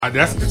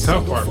That's the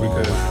tough part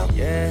because,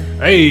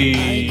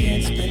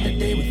 hey,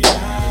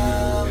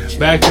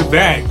 back to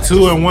back,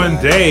 2 in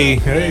 1 day.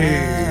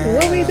 Hey,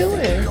 What are we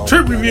doing?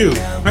 trip review.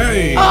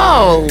 Hey,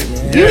 Oh,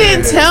 you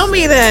didn't tell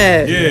me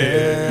that.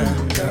 yeah.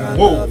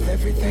 Whoa,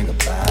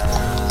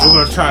 we're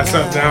gonna try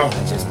something out.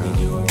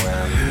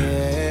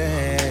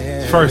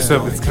 First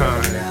of its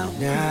kind.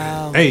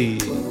 Hey,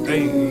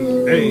 hey,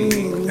 hey,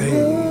 hey.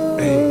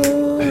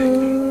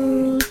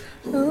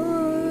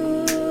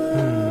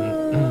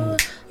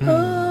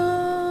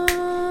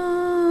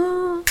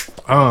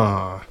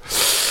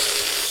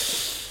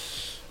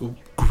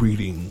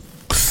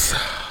 Greetings.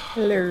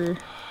 Hello.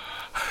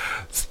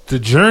 It's the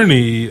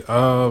journey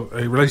of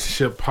a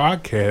relationship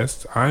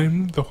podcast.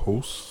 I'm the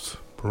host,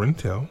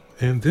 Brentel,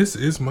 and this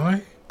is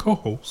my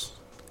co-host,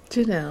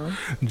 Janelle.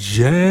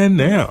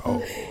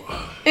 Janelle.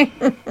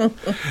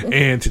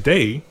 And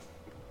today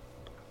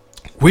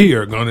we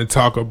are going to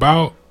talk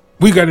about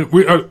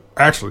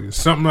actually it's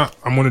something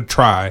I'm going to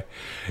try.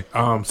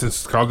 Since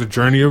it's called the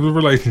journey of the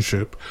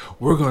relationship,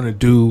 we're going to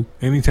do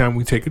anytime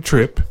we take a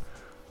trip.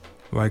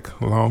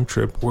 Like a long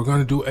trip, we're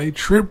going to do a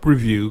trip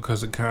review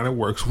because it kind of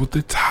works with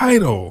the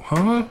title,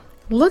 huh?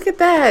 Look at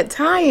that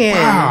tie-in.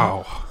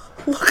 Wow.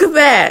 Look at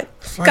that.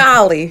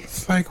 Golly.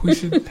 It's like we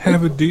should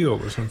have a deal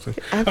or something.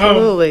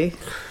 Absolutely.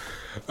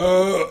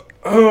 We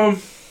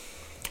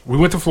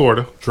went to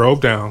Florida, drove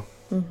down.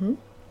 Mm-hmm.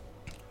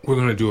 We're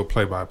going to do a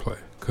play-by-play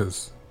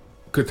because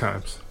good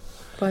times.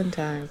 Fun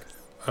times.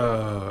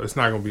 It's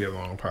not going to be a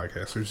long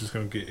podcast. We're just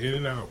going to get in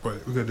and out, but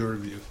we're going to do a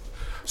review.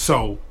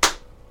 So,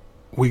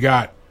 we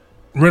got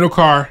rental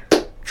car,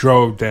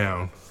 drove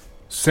down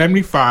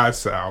 75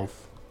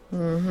 south,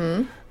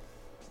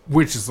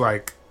 which is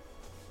like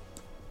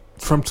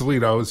from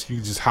Toledo. You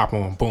just hop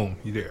on, boom,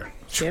 you there.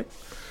 Yep.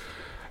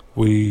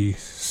 We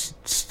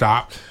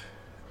stopped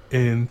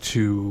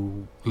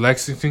into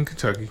Lexington,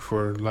 Kentucky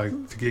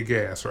to get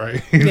gas,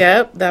 right?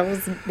 Yep, that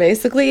was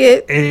basically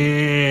it.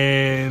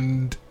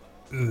 And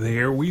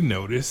there we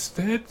noticed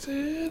that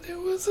there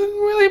wasn't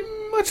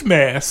really much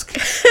mask.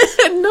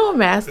 No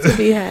mask to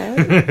be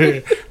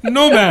had.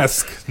 No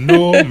mask.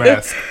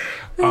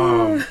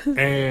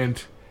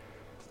 And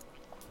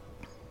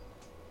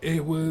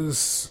it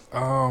was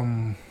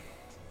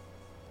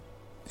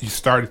you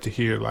started to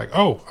hear like,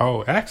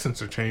 oh,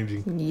 accents are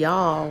changing.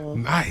 Y'all.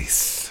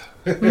 Nice.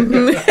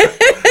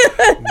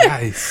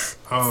 Nice.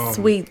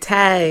 Sweet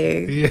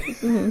tag. Yeah.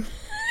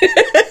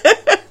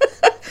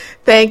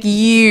 Thank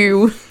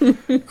you.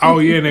 Oh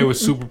yeah, and they were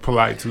super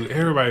polite too.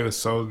 Everybody was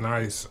so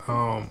nice.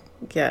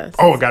 Yes.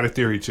 Oh, I got a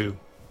theory too.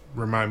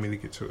 Remind me to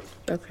get to it.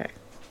 Okay.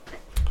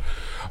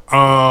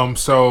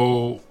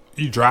 So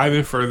you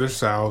driving further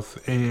south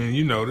and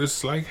you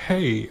notice like,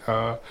 hey,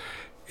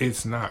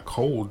 it's not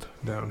cold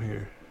down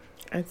here.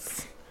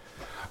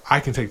 I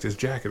can take this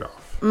jacket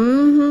off.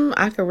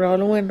 I could roll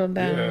the window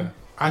down. Yeah.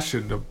 I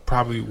should have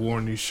probably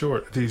worn these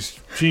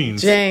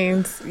jeans.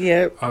 James,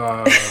 yep.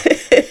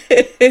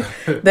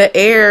 The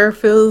air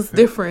feels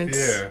different.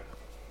 Yeah.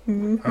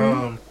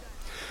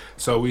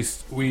 So we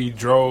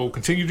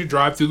continued to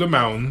drive through the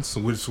mountains,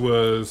 which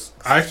was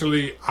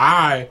actually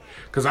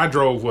because I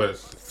drove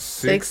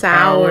 6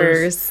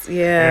 hours.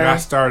 Yeah. And I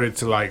started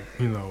to I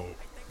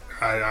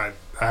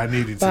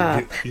needed Bop.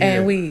 to get,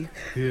 and we.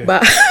 Yeah.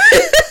 Bop.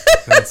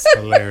 That's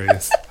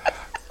hilarious.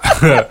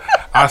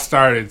 I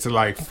started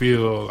to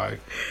feel like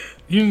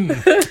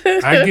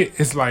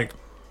it's like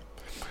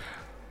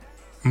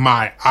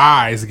my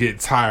eyes get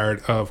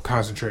tired of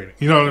concentrating.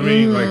 You know what I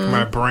mean? Like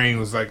my brain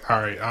was like,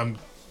 all right,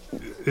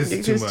 this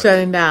is too much.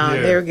 Shutting down.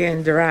 Yeah. They were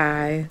getting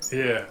dry.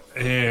 Yeah.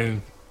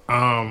 And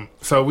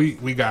so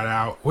we got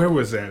out. Where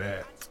was that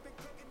at?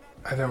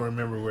 I don't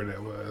remember where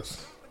that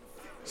was.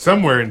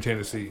 Somewhere in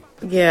Tennessee.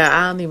 Yeah,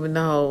 I don't even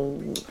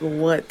know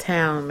what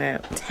town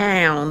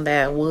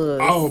that was.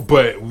 Oh,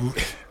 but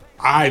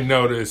I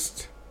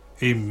noticed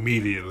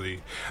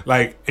immediately.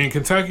 Like in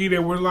Kentucky, they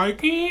were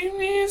like,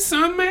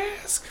 some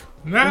mask.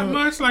 Not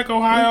much like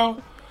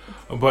Ohio.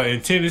 But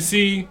in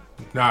Tennessee,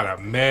 not a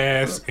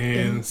mask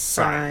in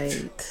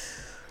sight.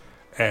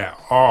 At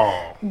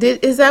all.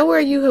 Is that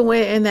where you had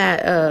went in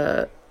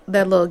that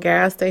little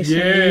gas station?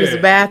 Yeah. You used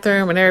the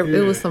bathroom and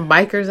it was some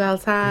bikers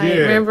outside,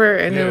 remember?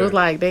 And it was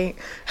like they...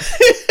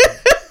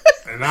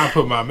 And I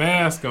put my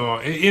mask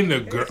on. In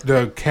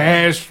the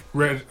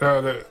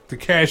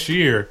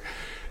cashier,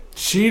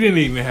 she didn't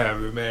even have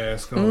a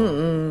mask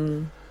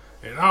on.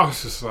 And I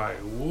was just like,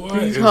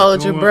 what? You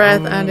hold your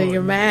breath under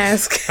your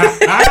mask.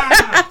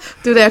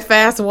 Do that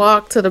fast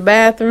walk to the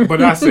bathroom.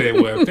 But I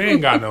said, well, if they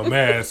ain't got no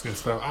mask and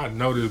stuff, I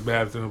know this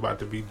bathroom about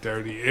to be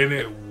dirty. And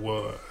it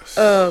was.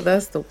 Oh,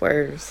 that's the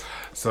worst.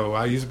 So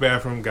I used the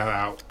bathroom, got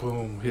out,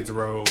 boom, hit the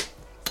road.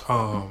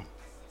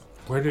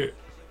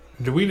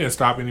 We didn't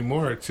stop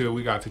anymore until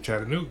we got to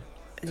Chattanooga.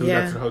 Until we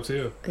got to the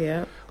hotel.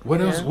 Yeah. What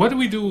else? What did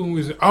we do when we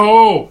was?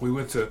 Oh, we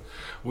went to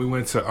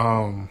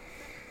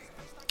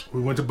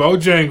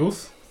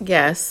Bojangles.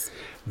 Yes.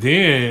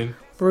 Then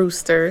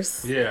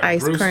Brewster's. Yeah,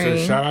 Ice Brewster's. cream.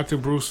 Shout out to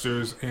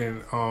Brewster's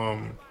in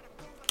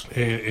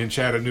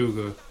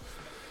Chattanooga.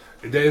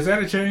 Is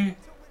that a chain?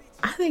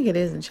 I think it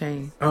is a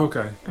chain.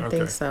 Okay. I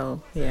think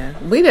so. Yeah,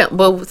 we don't.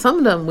 But some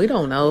of them we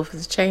don't know if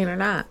it's a chain or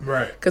not.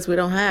 Right. Because we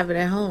don't have it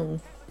at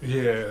home.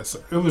 Yeah,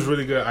 so it was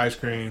really good ice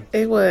cream.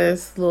 It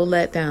was a little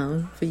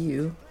letdown for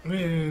you.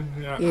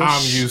 Man,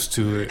 I'm used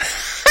to it.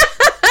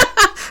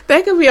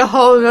 That could be a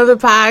whole other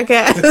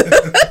podcast.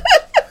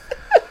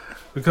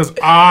 Because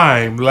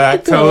I'm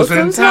lactose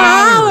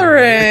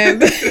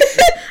intolerant.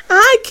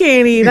 I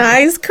can't eat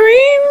ice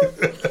cream.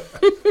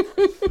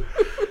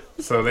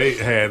 So they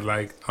had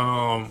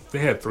they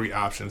had 3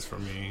 options for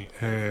me,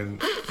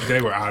 and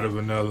they were out of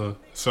vanilla.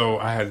 So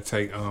I had to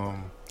take I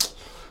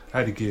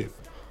had to get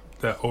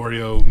the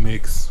Oreo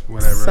mix,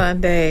 whatever,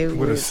 Sundae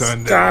with a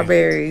sundae,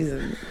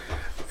 strawberries.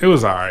 It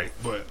was alright,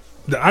 but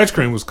the ice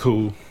cream was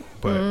cool.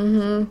 But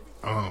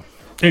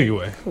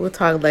anyway, we'll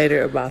talk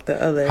later about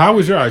the other. How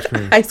was your ice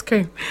cream? Ice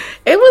cream,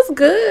 it was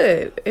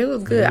good. It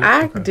was good.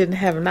 Mm-hmm. I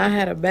have not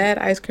had a bad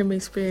ice cream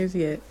experience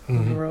yet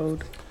on the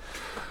road.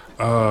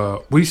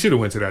 We should have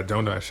went to that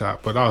donut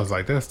shop, but I was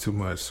like, that's too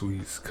much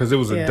sweets, because it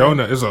was a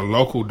donut. It's a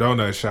local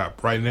donut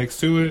shop right next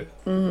to it.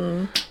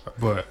 Mm-hmm.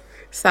 But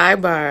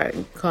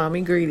sidebar, call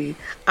me greedy.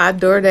 I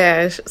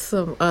DoorDash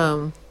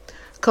some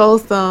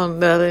Cold Stone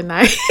the other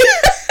night.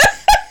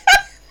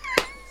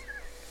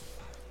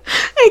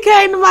 It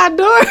came to my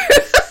door.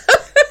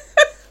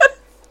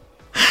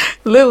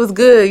 It was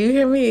good. You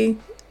hear me?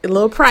 A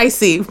little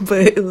pricey,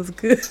 but it was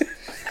good.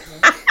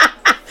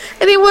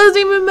 And it wasn't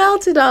even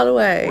melted all the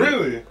way.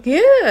 Really?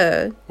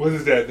 Yeah. What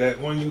is that? That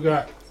one you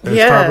got? That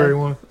yeah. Strawberry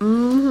one?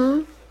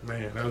 Mm-hmm.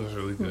 Man, that was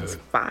really good. It was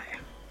fire.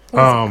 It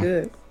was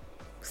good.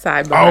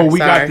 Sidebar. Oh, we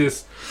got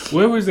this.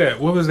 Where was that?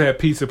 What was that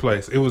pizza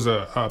place? It was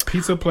a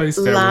pizza place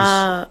that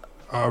was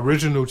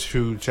original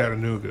to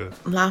Chattanooga.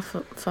 La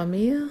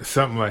Familia?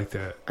 Something like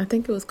that. I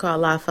think it was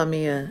called La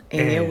Familia.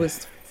 And it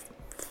was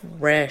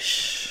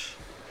fresh.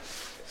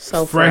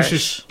 So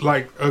fresh.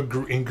 Like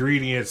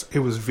ingredients. It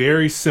was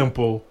very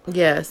simple.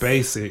 Yes.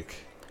 Basic.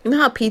 You know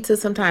how pizza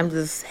sometimes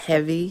is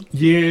heavy?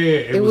 Yeah.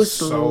 It was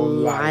so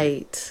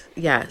light.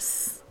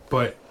 Yes.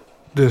 But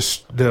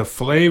the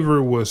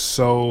flavor was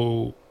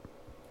so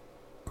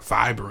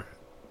vibrant.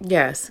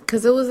 Yes.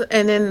 Because it was,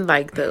 and then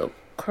like the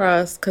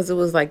crust, because it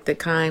was like the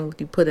kind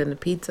you put in the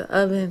pizza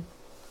oven.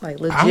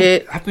 Like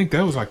legit. I think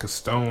that was like a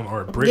stone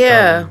or a brick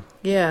oven.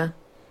 Yeah.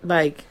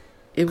 Like.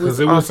 It was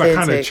like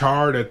kind of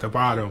charred at the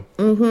bottom.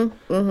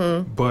 Mm-hmm.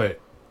 Mm-hmm.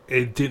 But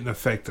it didn't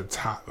affect the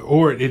top,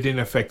 or it didn't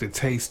affect the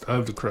taste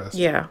of the crust.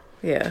 Yeah.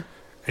 Yeah.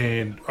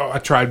 And I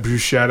tried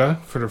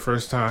bruschetta for the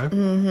first time.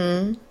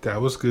 Mm-hmm. That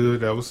was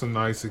good. That was a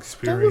nice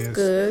experience. That was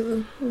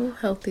good. A little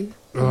healthy.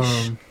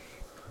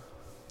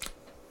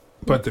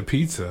 But the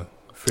pizza,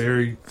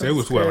 there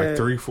was what, like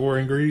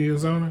 3-4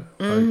 ingredients on it?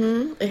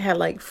 Mm-hmm. Like, it had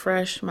like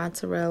fresh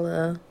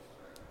mozzarella.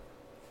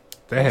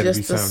 That had just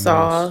to be something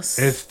sauce.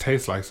 Else. It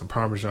tastes like some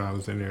Parmesan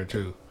was in there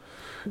too.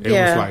 It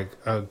was like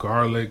a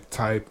garlic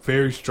type,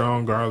 very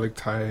strong garlic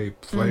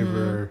type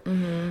flavor.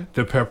 Mm-hmm.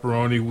 The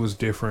pepperoni was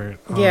different.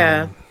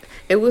 Yeah.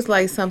 It was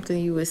like something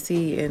you would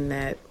see in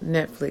that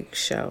Netflix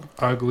show.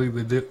 Ugly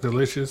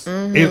Delicious.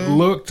 Mm-hmm. It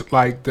looked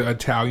like the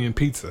Italian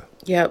pizza.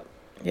 Yep.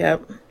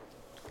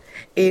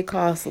 It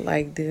cost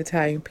like the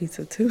Italian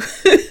pizza too.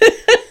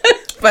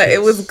 But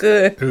it was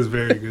good. It was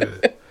very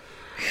good.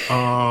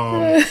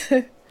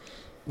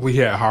 We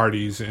had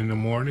Hardee's in the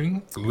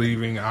morning,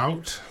 leaving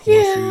out.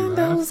 Yeah,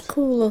 that was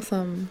cool or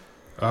something.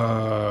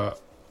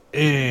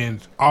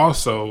 And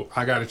also,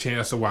 I got a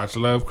chance to watch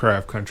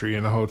Lovecraft Country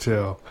in the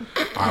hotel.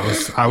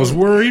 I was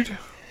worried.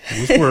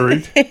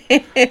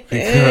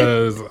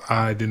 Because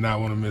I did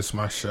not want to miss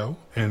my show,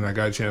 and I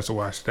got a chance to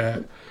watch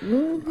that.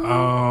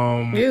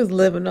 Mm-hmm. You was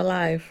living the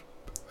life.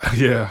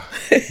 Yeah.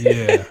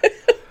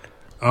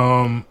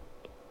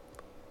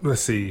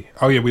 Let's see.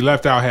 Oh yeah, we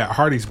left out had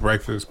Hardee's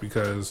breakfast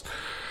because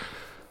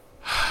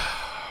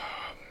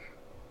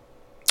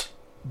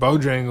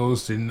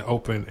Bojangles didn't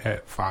open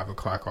at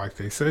 5:00 like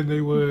they said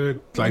they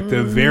would. Like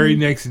the very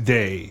next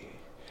day,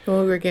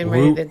 when we were getting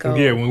ready to go.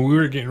 Yeah, when we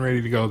were getting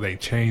ready to go, they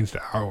changed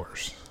the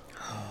hours,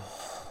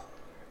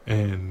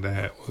 and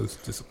that was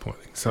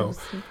disappointing. So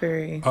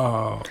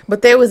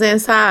but they was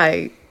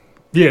inside.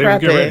 Yeah, they were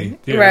getting ready.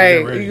 Yeah,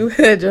 right, ready. You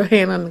had your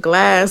hand on the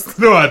glass.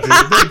 No, I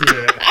didn't. Don't do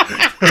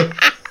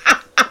that.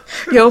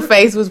 Your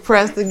face was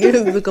pressed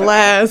against the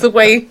glass.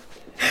 Wait,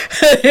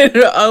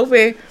 to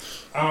open.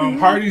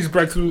 Hardee's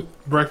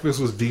breakfast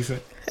was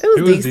decent.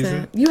 It was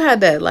decent. You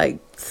had that like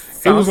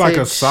sausage. It was like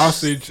a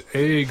sausage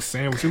egg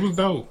sandwich. It was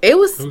dope. It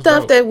was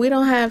stuff that we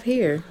don't have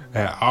here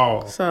at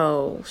all.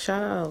 So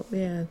shout out,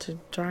 to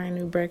trying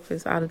new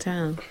breakfast out of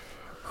town.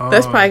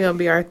 That's probably gonna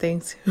be our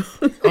thing too.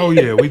 Oh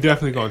yeah, we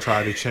definitely gonna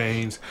try to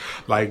change,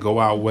 like go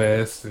out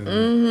west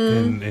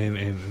and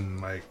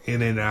like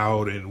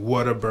In-N-Out and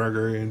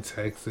Whataburger in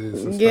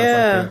Texas and stuff like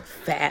that.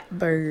 Fat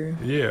burger.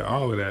 Yeah,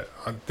 all of that.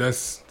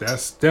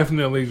 That's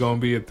definitely gonna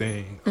be a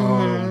thing.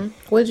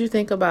 What did you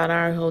think about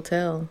our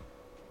hotel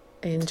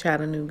in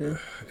Chattanooga?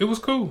 It was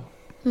cool.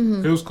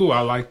 It was cool.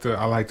 I liked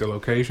the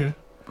location.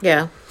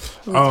 Yeah.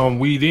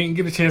 We didn't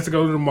get a chance to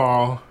go to the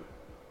mall.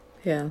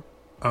 Yeah.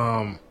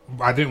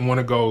 I didn't want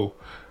to go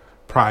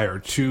prior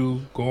to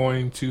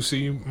going to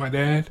see my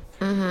dad,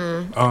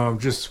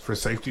 just for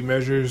safety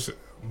measures.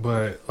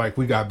 But like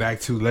we got back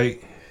too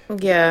late.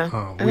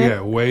 Yeah, We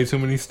had way too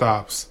many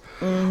stops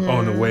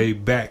on the way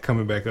back,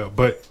 coming back up.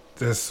 But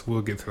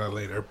we'll get to that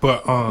later.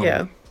 But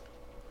yeah.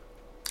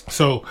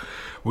 So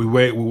we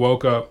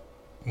woke up,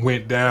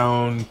 went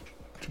down,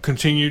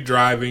 continued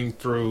driving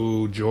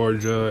through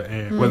Georgia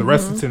and well, the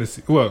rest of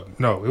Tennessee. Well,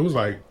 no, it was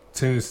like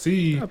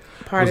Tennessee.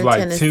 Part was of like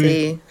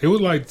Tennessee. it was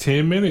like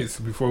 10 minutes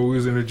before we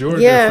was in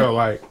Georgia. Yeah. It felt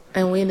like.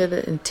 And we ended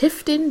up in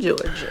Tifton,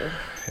 Georgia.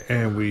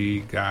 And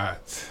we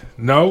got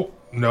no,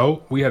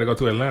 we had to go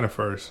to Atlanta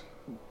first.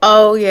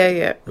 Oh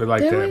yeah. But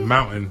like Did that we?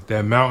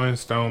 mountain,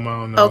 Stone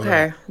Mountain. all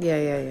Okay. that.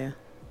 Yeah.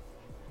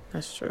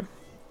 That's true.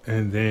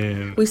 And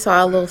then We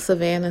saw a little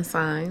Savannah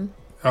sign.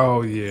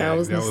 oh yeah, That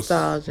was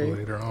nostalgic.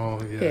 later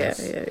on. Yes.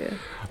 Yeah.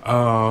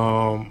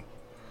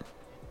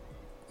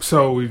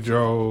 So we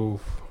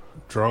drove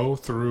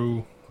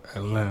through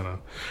Atlanta,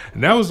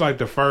 and that was like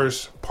the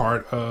first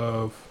part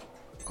of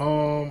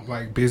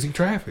like busy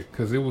traffic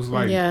because it was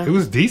like Yeah. it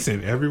was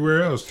decent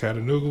everywhere else.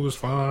 Chattanooga was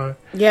fine.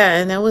 Yeah,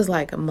 and that was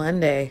like a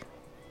Monday.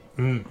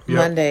 Yep,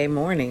 Monday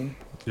morning.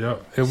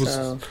 Yep. It was.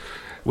 So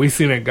We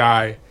seen a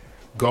guy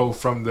go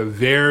from the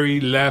very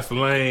left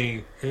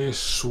lane and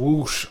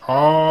swoosh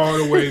all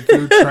the way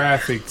through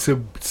traffic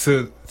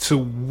to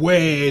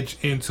wedge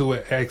into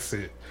an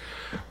exit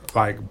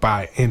like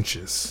by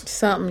inches.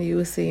 something you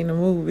would see in a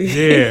movie.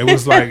 Yeah, it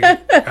was like,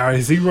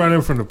 is he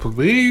running from the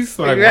police?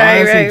 Like, why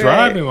Right, is he right.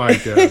 driving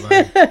like that?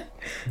 Like,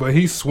 but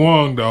he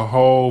swung the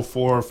whole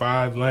 4 or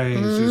 5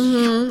 lanes,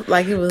 just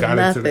Like it was got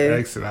nothing. into the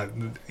exit.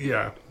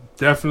 Yeah,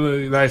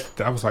 definitely.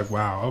 I was like,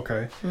 wow,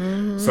 okay.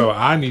 So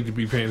I need to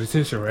be paying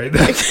attention right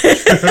now.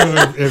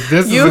 If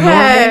this You is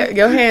had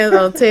your hands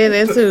on 10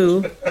 and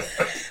 2.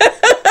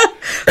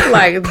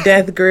 Like a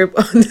death grip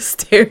on the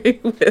steering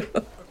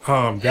wheel.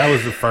 that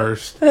was the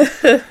first.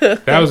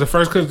 That was the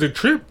first because the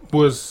trip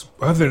was,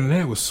 other than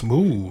that, was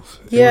smooth.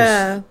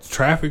 Yeah.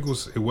 Traffic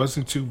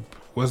wasn't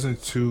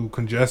too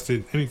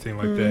congested, anything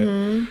like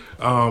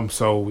that.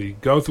 So we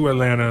go through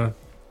Atlanta,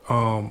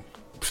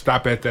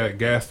 stop at that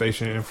gas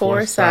station in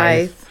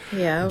Forsyth.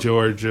 Yeah.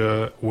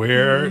 Georgia,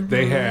 where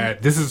they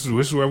had this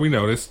is where we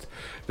noticed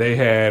they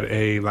had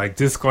a like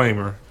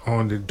disclaimer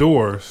on the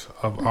doors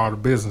of all the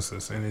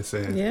businesses, and it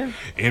said, Yeah.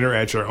 "Enter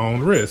at your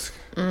own risk.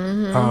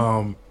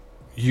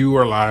 You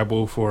are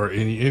liable for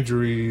any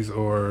injuries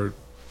or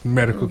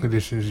medical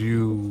conditions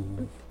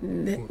you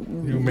may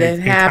That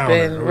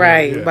happened, encounter."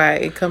 right, Yeah. by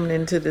it coming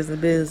into this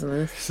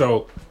business.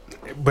 So,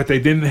 but they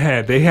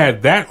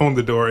had that on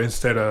the door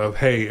instead of,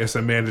 hey, it's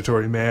a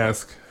mandatory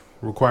mask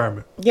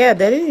requirement Yeah, it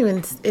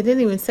didn't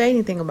even say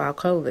anything about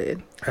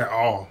COVID. at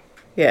all,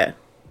 Yeah.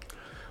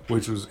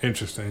 which was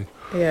interesting.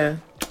 Yeah.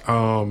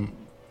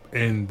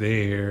 In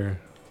there,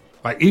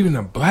 like even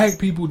the black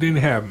people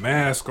didn't have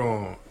masks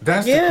on.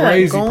 That's the Yeah.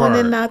 crazy Going part.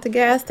 in and out the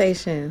gas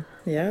station.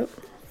 Yep.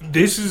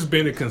 This has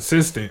been a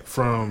consistent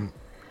from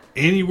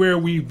anywhere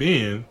we've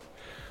been.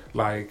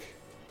 Like,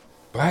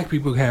 black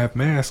people have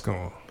masks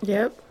on.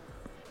 Yep.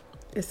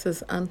 It's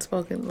this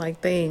unspoken like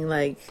thing,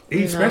 like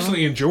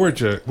Especially in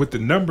Georgia, with the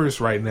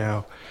numbers right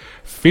now,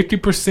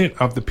 50%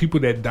 of the people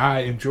that die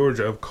in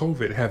Georgia of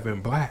COVID have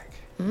been black.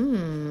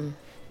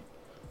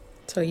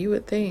 So you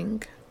would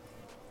think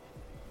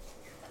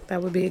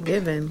that would be a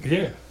given.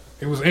 Yeah,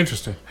 it was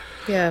interesting.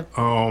 Yeah.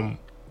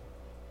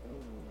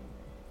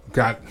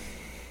 Got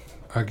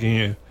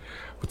again,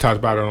 we talked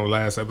about it on the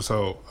last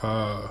episode.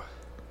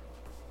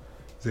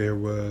 There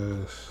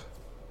was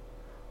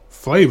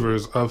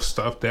flavors of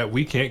stuff that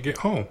we can't get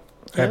home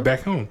Yep.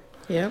 back home.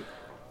 Yep.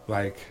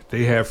 Like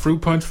they have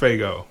fruit punch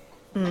Faygo.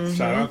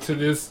 Shout out to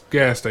this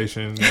gas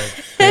station.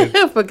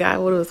 I forgot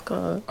what it was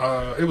called.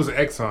 It was an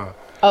Exxon.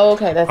 Oh,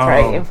 okay, that's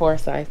right, in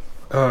Forsyth.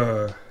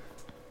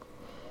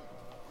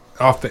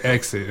 Off the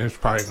exit. There's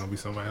probably gonna be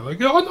somebody like,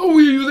 yo, I know where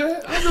you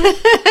at. I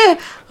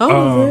know.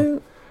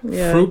 Oh,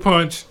 yeah. Fruit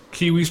punch,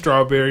 kiwi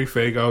strawberry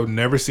Faygo.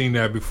 Never seen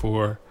that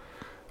before.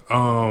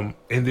 And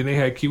then they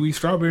had kiwi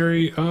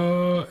strawberry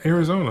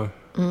Arizona.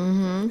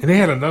 And they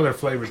had another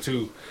flavor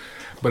too,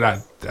 but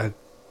I've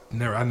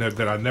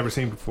never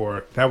seen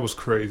before. That was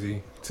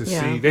crazy to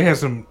Yeah. see. They had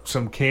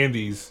some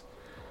candies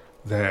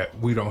that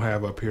we don't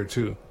have up here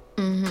too.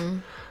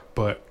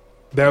 But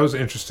that was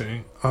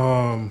interesting.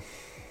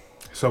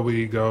 So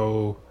we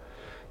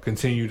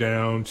continue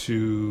down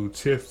to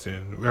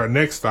Tifton. Our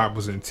next stop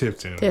was in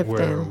Tifton.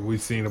 Where we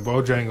seen a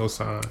Bojangles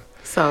sign.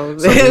 So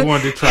So we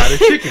wanted to try the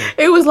chicken.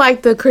 it was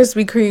like the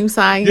Krispy Kreme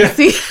sign you Yeah.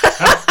 see.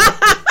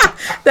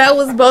 That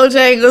was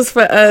Bojangles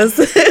for us.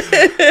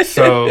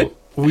 So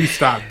we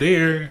stopped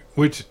there,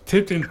 which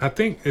Tifton, I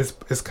think, is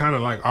kind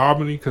of like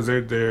Albany because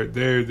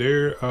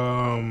their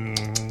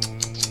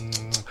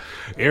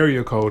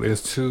area code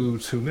is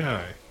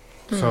 229.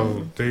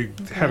 So they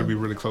had to be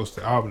really close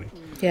to Albany.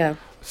 Yeah.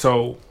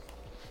 So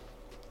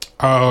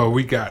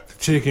we got the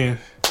chicken,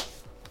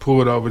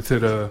 pulled over to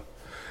the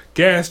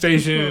gas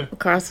station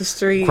Across the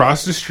street.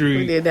 across the We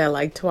street. did that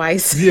like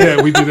twice.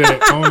 Yeah, we did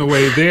that on the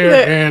way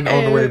there and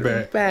on the way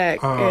back.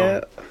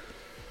 Yeah.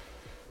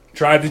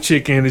 Tried the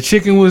chicken. The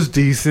chicken was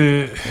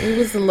decent. It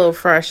was a little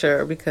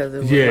fresher because it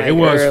was It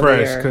was earlier.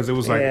 fresh because it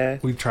was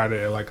like we tried it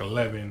at like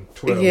 11,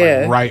 12,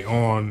 like right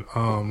on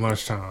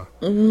lunchtime.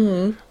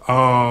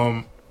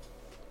 Mm-hmm.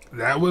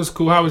 That was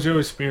cool. How was your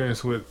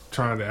experience with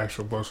trying the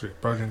actual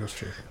Bojangles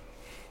chicken?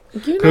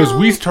 Because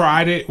we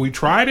tried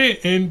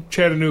it in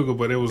Chattanooga,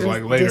 but it was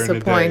like later in the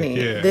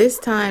day. Yeah. This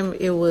time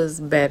it was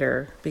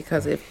better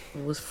because it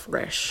was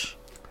fresh.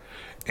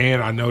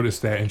 And I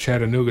noticed that in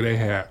Chattanooga they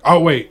had. Oh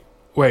wait,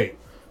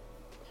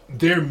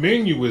 their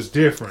menu was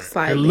different.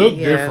 Slightly, it looked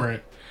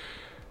different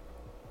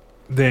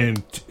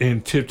than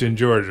in Tipton,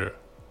 Georgia.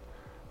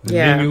 The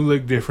menu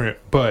looked different,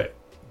 but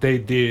they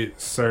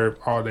did serve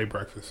all day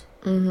breakfast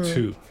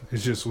too.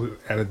 It's just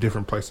at a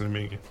different place in the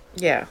menu.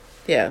 Yeah.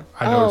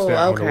 I noticed that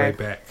on the way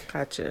back.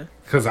 Gotcha.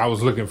 Because I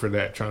was looking for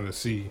that, trying to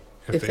see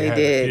if they had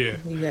did. it.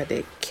 Yeah. You got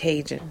that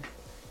Cajun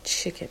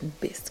chicken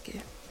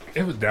biscuit.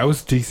 That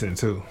was decent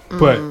too,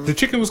 but the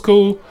chicken was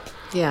cool.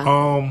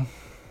 Yeah.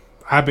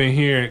 I've been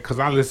hearing because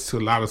I listen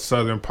to a lot of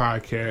Southern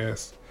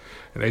podcasts,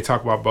 and they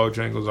talk about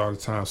Bojangles all the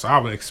time. So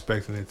I've been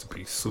expecting it to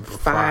be super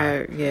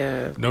fire.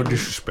 Yeah. No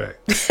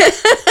disrespect.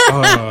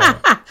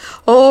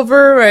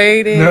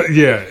 Overrated. No,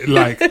 yeah,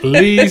 like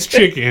Lee's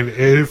chicken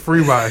in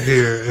Fremont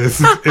here is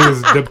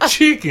the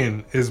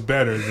chicken is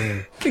better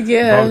than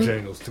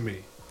Bojangles to me.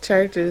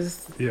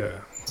 Churches.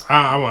 Yeah.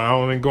 I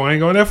ain't going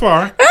that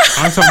far.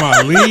 I'm talking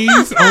about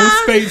Lee's on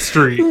State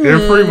Street in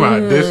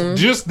Fremont.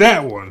 Just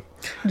that one.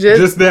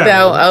 Just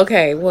that one.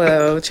 Okay,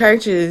 well,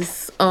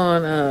 Churches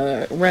on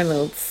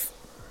Reynolds.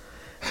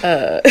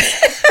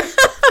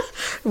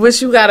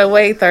 Which you gotta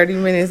wait 30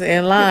 minutes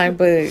in line,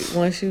 but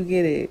once you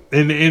get it,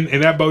 and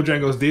that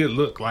Bojangles did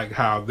look like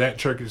how that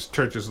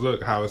churches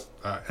look, how it's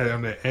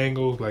on that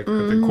angle, like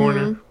at the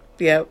corner.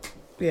 Yep.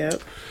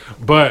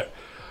 But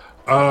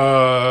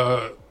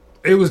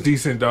it was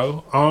decent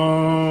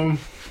though.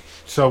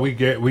 So we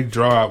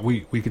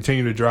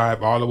continue to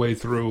drive all the way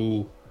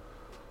through.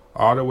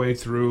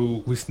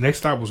 Next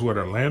stop was what,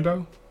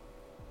 Orlando?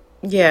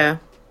 Yeah.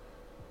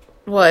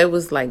 Well, it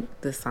was like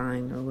the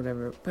sign or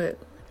whatever, but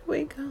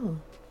where did we go?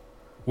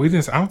 I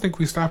don't think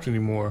we stopped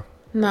anymore.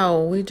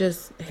 No, we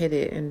just hit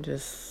it and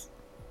just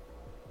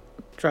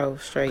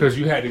drove straight. Because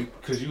you had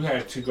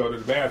to go to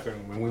the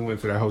bathroom when we went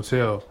to that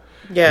hotel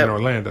in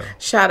Orlando.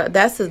 Shout out!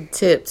 That's a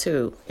tip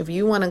too. If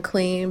you want a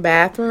clean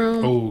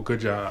bathroom, good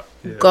job.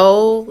 Yeah.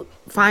 Go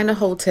find a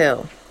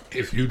hotel.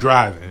 If you're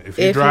driving,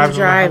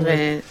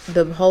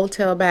 the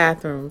hotel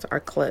bathrooms are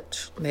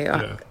clutch. They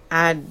are.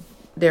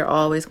 They're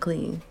always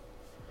clean.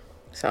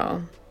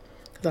 So,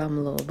 because I'm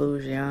a little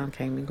bougie, I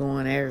can't be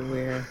going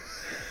everywhere.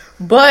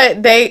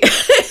 But they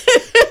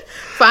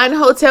find a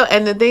hotel,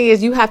 and the thing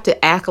is, you have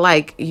to act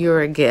like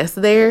you're a guest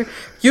there.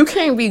 You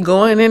can't be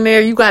going in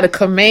there. You got to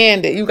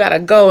command it. You got to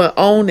go and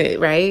own it,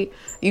 right?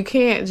 You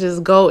can't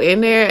just go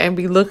in there and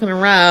be looking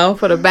around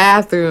for the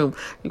bathroom.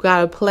 You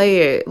got to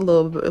play it a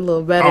little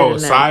better. Than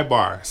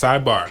that.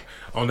 Sidebar.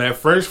 On that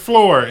first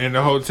floor in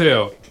the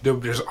hotel,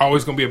 there's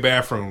always going to be a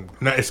bathroom.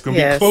 Now, it's going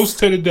to be close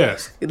to the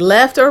desk.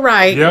 Left or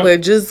right,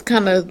 but just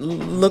kind of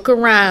look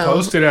around.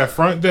 Close to that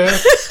front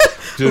desk.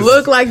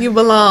 Look like you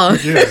belong.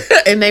 Yeah.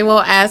 And they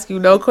won't ask you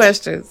no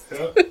questions.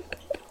 Yep.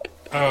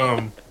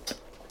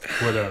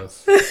 What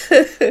else?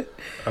 Then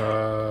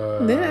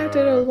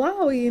after a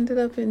while, we ended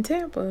up in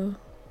Tampa.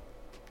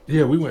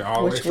 Yeah, we went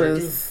all the way straight,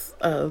 which was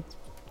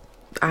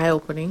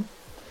eye-opening.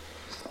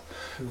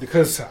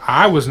 Because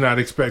I was not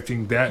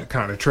expecting that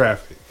kind of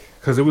traffic.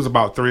 Because it was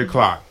about 3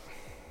 o'clock.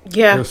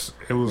 Yeah.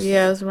 It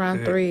was around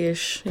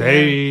 3-ish.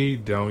 They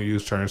don't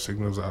use turn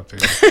signals out there.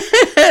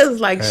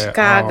 It's like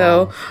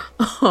Chicago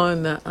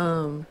on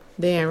the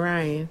Dan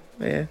Ryan.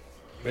 Yeah.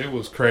 It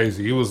was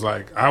crazy. It was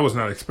like, I was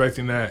not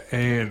expecting that.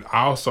 And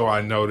also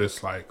I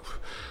noticed like,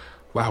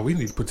 wow, we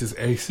need to put this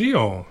AC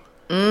on.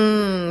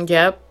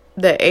 Yep.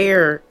 The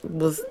air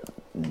was,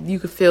 you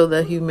could feel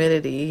the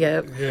humidity.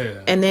 Yep.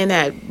 Yeah. And then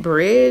that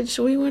bridge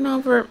we went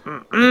over.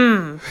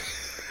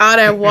 All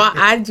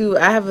that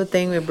I have a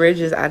thing with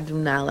bridges. I do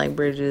not like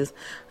bridges.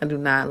 I do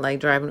not like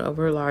driving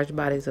over large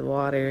bodies of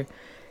water.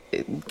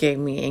 It gave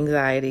me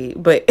anxiety.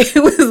 But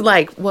it was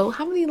like, well,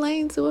 how many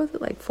lanes was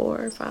it? Like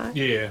 4 or 5?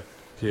 Yeah.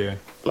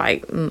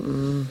 Like,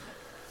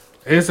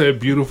 It's a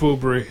beautiful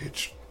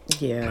bridge.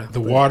 Yeah.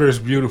 The water is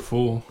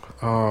beautiful.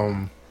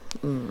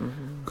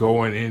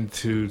 Going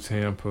into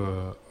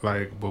Tampa,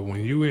 like, but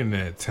when you in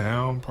that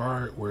town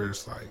part where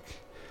it's like,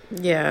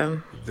 yeah,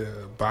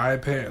 the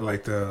bypass,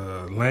 like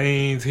the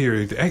lanes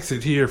here, the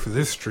exit here for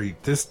this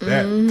street,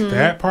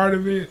 that part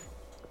of it,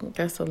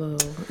 that's a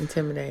little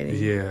intimidating.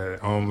 Yeah.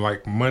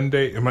 Like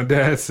Monday, and my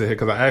dad said,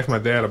 because I asked my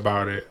dad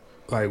about it,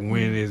 like,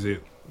 when is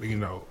it,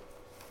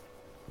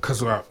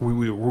 because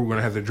we were going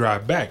to have to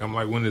drive back. I'm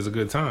like, when is a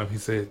good time? He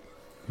said,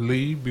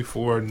 leave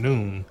before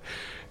noon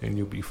and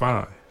you'll be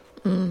fine.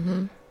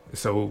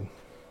 So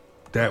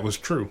that was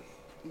true.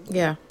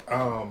 Yeah.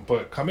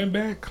 But coming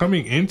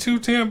into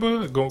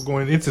Tampa,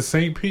 going into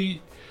St.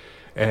 Pete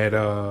at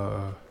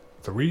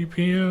 3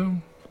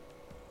 p.m.,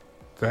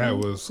 that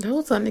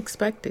was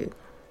unexpected.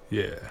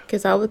 Yeah.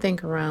 Because I would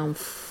think around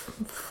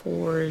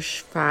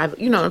 4-ish, 5,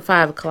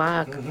 5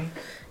 o'clock,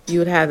 you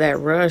would have that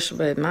rush,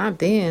 but not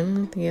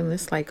then. Again,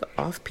 it's like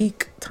off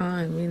peak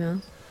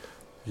time.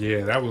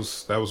 Yeah, that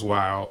was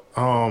wild.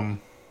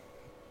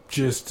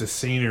 Just the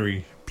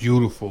scenery,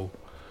 beautiful.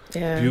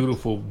 Yeah.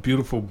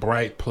 Beautiful,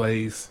 bright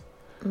place.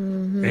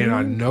 And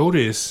I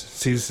noticed,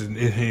 see, this is, and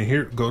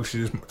here go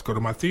to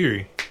my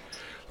theory.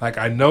 Like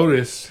I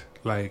noticed,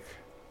 like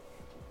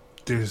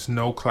there's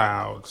no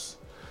clouds.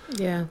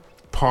 Yeah.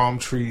 Palm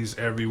trees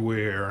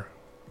everywhere.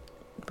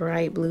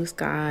 Bright blue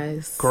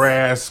skies.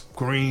 Grass,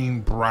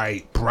 green,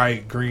 bright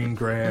green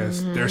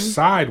grass. Their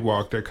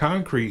sidewalk, their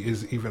concrete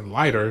is even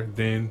lighter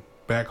than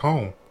back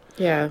home.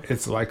 Yeah.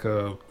 It's like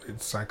a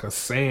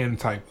sand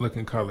type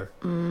looking color.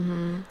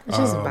 It's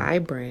just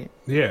vibrant.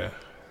 Yeah.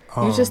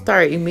 You just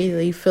start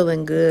immediately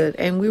feeling good.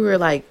 And we were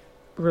like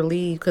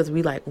relieved because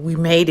we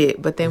made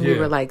it, but then we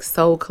were like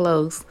so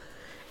close.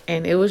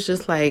 And it was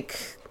just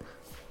like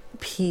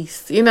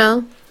peace,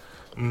 Like,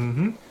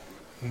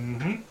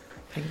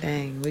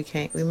 dang, we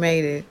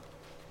made it.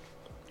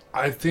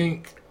 I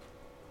think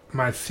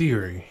my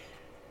theory.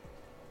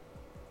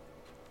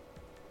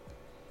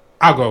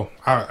 I'll go.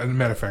 As a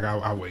matter of fact,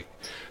 I'll wait.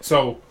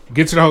 So,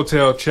 get to the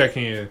hotel, check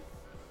in.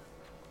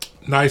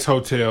 Nice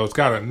hotel. It's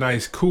got a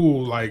nice,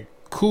 cool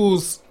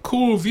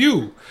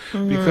view.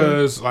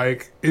 Because,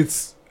 like,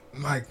 it's,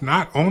 like,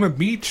 not on a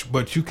beach,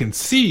 but you can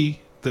see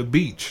the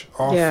beach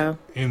off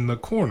in the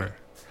corner.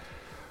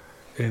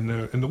 In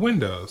the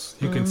windows.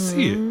 You can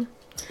see it.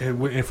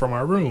 And from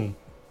our room.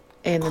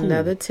 And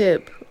another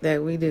tip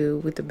that we do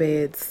with the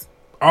beds.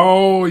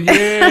 Oh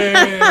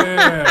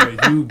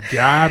yeah, you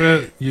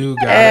gotta do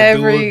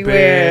a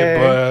bed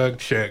bug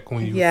check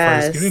when you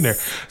first get in there.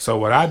 So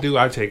what I do,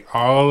 I take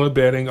all the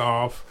bedding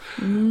off,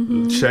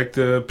 check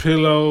the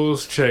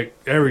pillows, check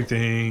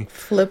everything,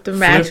 flip the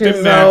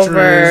mattress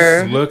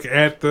over, look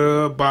at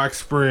the box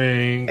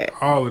spring,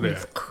 all of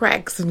that,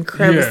 cracks and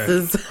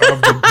crevices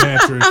of the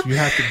mattress. You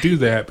have to do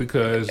that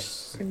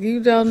because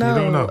you don't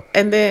know.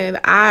 And then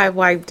I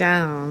wipe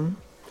down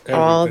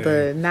all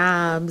the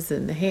knobs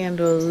and the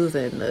handles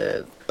and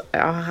the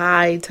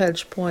high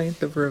touch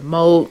point, the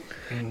remote.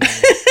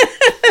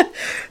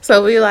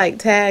 So we like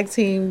tag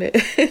teamed it.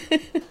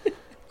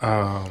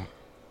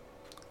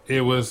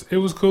 It was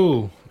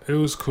cool. It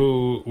was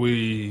cool.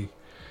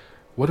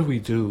 What did we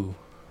do?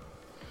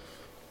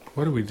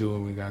 What did we do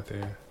when we got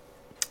there?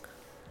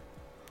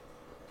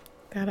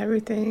 Got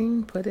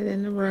everything, put it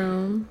in the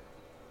room.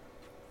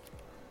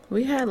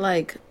 We had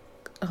like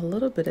a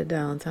little bit of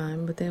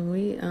downtime, but then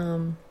we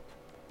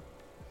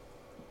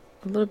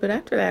a little bit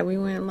after that we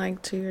went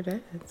like to your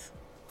dad's.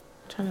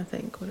 I'm trying to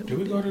think, what did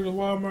we go to the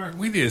Walmart?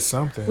 We did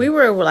something. We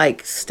were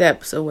like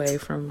steps away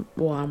from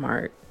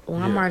Walmart.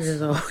 Walmart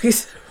is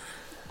always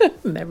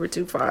never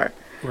too far.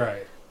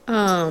 Right.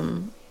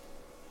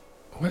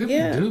 What did we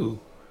do?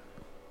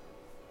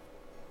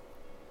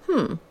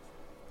 I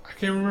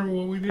can't remember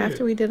what we did.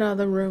 After we did all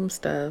the room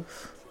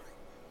stuff,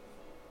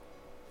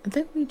 I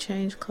think we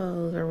changed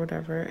clothes or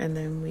whatever, and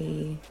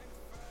then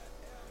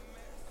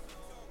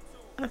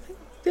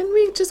didn't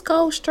we just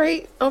go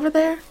straight over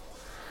there?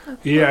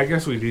 Yeah, I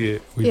guess we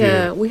did. We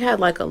had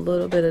like a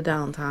little bit of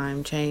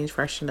downtime, change,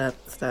 freshen up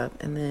stuff,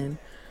 and then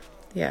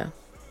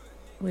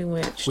we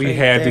went straight We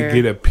had there.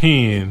 to get a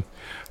pen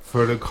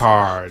for the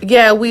card.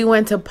 Yeah, we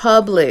went to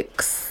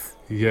Publix.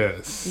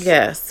 Yes.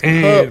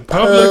 And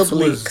Publix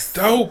was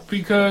dope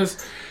because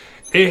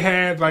it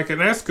had like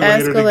an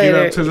escalator to get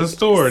up to the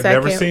store.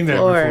 Never seen that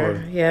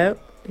before. Yep.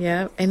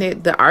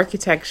 And the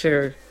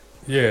architecture.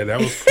 Yeah, that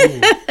was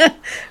cool.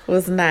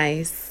 Was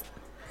nice.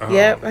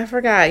 Yep, I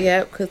forgot.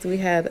 Yep, because we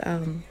had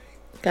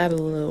got a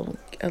little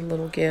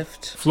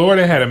gift.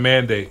 Florida had a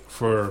mandate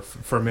for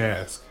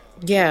masks.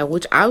 Yeah,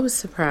 which I was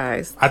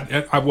surprised.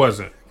 I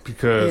wasn't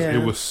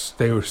because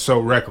they were so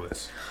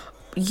reckless.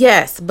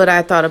 Yes, but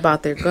I thought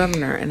about their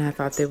governor and I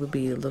thought they would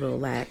be a little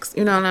lax.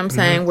 You know what I'm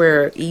saying?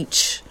 Where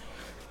each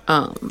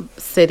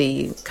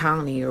city,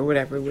 county, or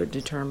whatever would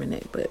determine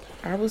it. But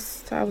I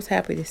was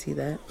happy to see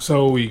that.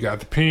 So we got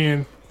the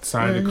pen,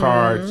 signed the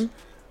cards,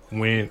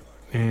 went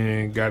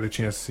and got a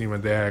chance to see my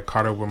dad,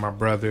 caught up with my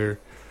brother,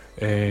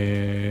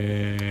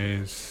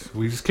 and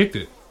we just kicked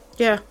it.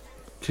 Yeah.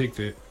 Kicked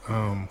it.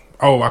 I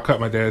cut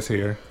my dad's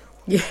hair.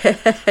 Yeah.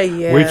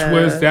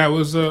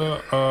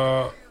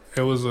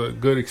 It was a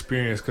good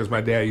experience because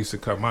my dad used to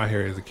cut my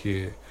hair as a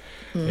kid.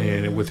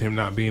 And with him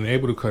not being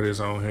able to cut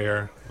his own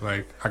hair,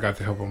 like, I got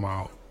to help him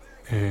out.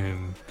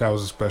 And that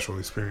was a special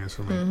experience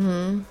for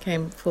me.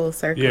 Came full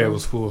circle. Yeah, it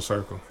was full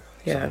circle.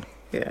 Yeah,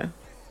 so.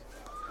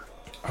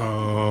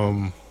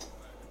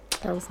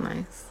 That was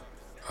nice.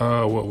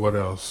 What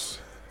else?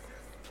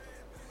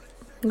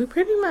 We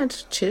pretty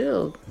much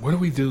chilled. What did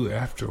we do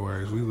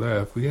afterwards? We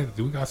left. We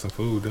got some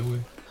food, didn't we?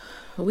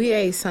 We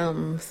ate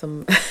some.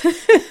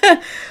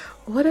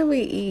 What did we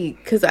eat?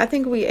 Because I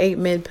think we ate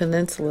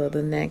Mid-Peninsula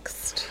the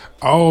next.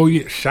 Oh,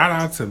 yeah. Shout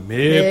out to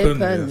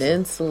Mid-Peninsula.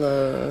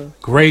 Mid-Peninsula.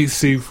 Great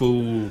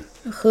seafood.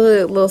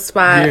 hood little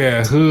spot.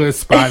 Yeah, hood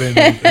spot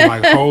and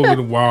like hole in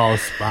the wall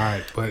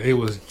spot. But it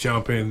was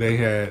jumping. They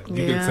had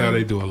you can tell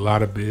they do a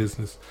lot of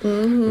business.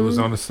 Mm-hmm. It was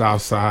on the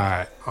south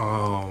side.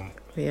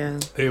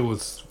 It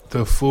was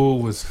the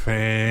food was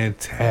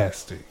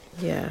fantastic.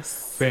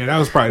 Yes. Man, that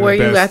was probably where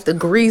the best. You got the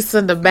grease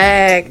in the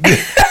bag.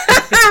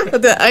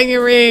 The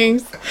onion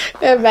rings.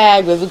 That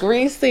bag was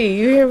greasy.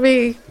 You hear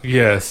me?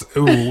 Yes.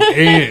 Ooh,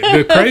 and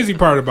the crazy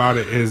part about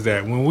it is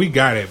that when we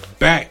got it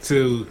back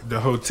to the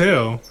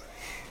hotel,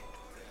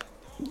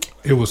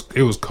 it was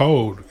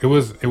cold. It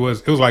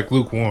was like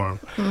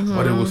lukewarm,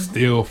 but it was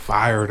still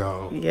fire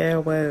though. Yeah,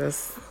 it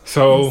was.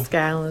 So and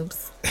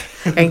scallops,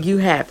 and you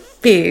had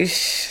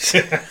fish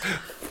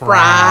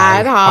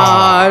fried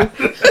hard.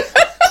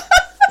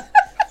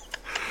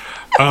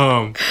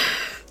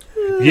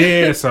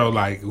 Yeah, so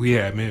like we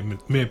had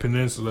Mid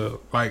Peninsula.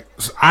 Like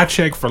I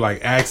checked for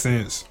like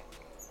accents,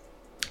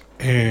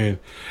 and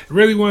it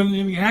really wasn't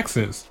any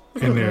accents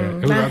in there.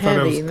 It was, not I thought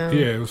heavy, that was, no.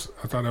 yeah, it was.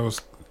 I thought that was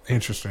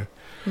interesting.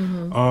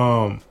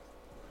 The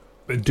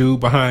dude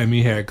behind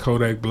me had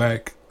Kodak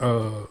Black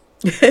hair,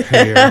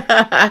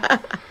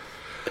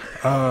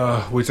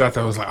 which I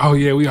thought was like, oh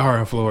yeah, we are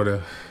in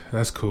Florida.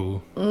 That's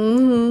cool.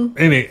 And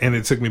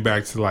it took me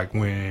back to like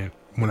when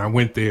I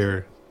went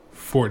there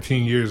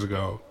 14 years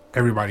ago.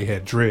 Everybody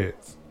had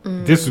dreads.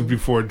 This was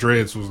before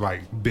dreads was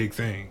like big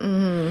thing.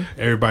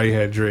 Everybody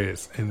had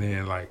dreads, and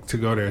then like to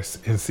go there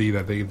and see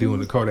that they doing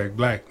the Kodak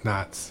Black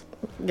knots.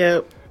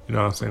 Yep. You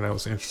know what I'm saying? That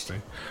was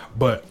interesting.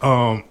 But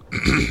went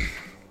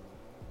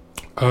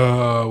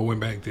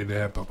back, did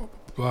that. Blah, blah,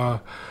 blah,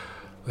 blah.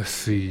 Let's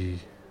see.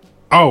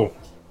 Oh,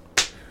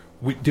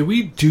 did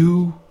we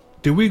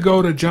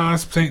go to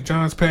St.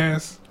 John's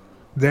Pass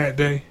that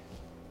day?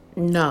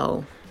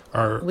 No.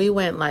 Or we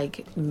went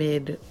like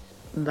the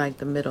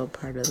middle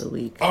part of the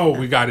week. Oh,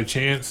 we got a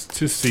chance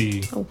to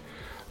see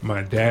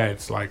my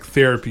dad's like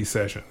therapy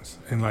sessions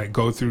and like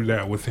go through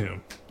that with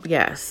him.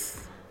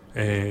 Yes.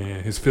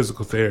 And his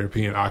physical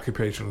therapy and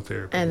occupational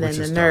therapy. And then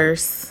the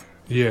nurse.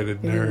 Yeah, the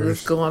nurse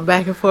was going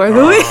back and forth.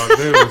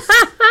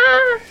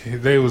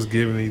 They was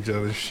giving each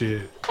other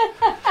shit.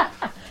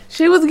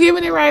 She was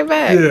giving it right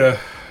back.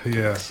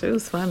 Yeah. She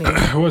was funny.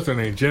 What's her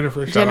name?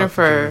 Jennifer.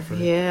 Jennifer.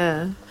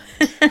 Yeah.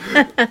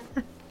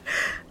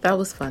 That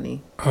was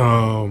funny.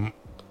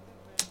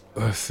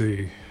 Let's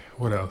see.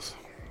 What else?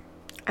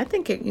 I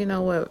think it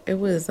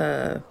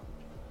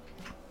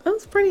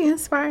was pretty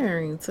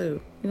inspiring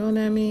too. You know what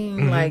I mean?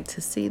 Mm-hmm. Like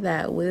to see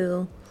that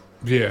will.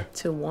 Yeah.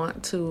 To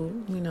want to,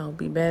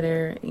 be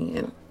better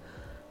and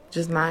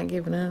just not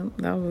giving up.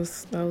 That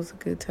was a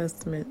good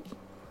testament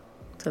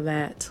to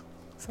that.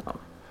 So.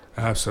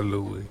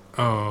 Absolutely.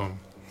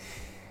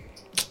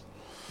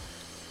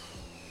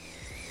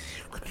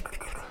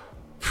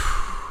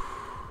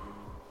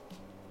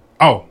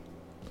 Oh,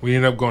 we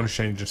ended up going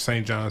to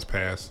St. John's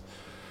Pass.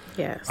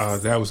 Yes.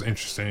 That was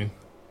interesting.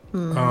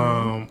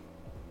 Mm-hmm.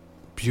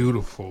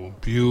 Beautiful.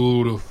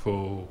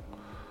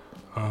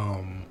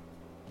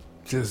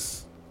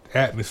 Just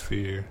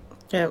atmosphere.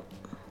 Yep.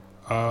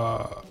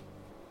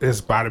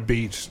 It's by the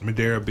beach,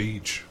 Madeira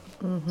Beach.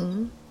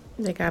 Mm-hmm.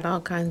 They got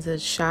all kinds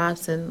of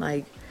shops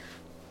and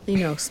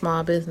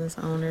small business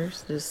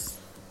owners.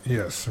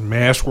 Yes,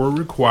 masks were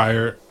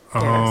required.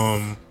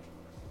 Yes.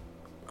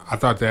 I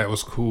thought that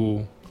was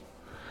cool.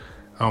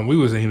 We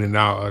was in and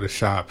out of the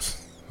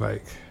shops,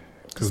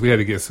 because we had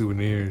to get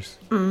souvenirs.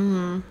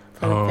 Mm-hmm.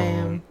 For the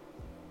fam.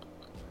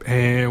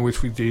 And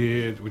which we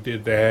did. We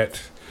did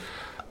that.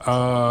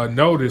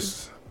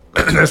 Notice,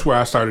 that's where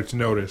I started to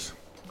notice.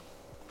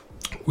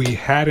 We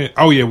hadn't.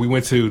 Oh yeah, we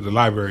went to the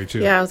library too.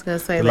 Yeah, I was gonna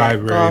say the that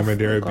library in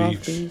Madeira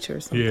Beach or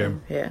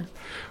something. Yeah.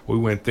 We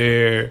went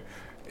there,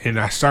 and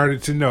I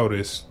started to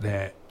notice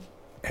that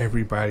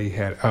everybody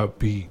had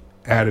upbeat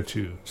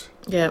attitudes.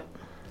 Yep.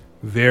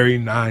 Very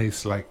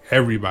nice, like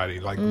everybody,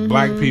 like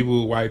black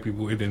people, white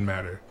people, it didn't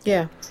matter.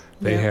 Yeah.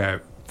 They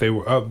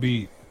were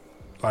upbeat,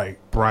 like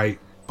bright,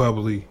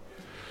 bubbly.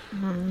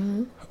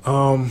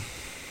 Mm-hmm.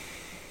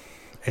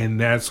 And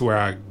that's where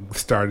I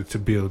started to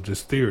build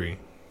this theory.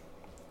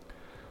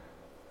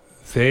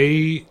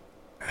 They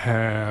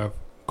have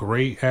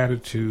great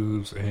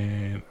attitudes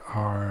and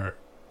are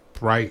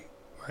bright,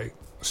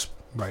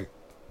 like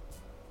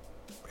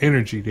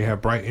energy. They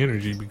have bright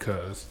energy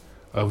because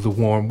of the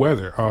warm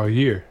weather all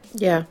year.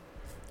 Yeah.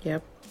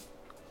 Yep.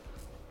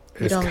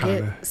 You don't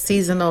get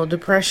seasonal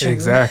depression.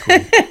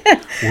 Exactly.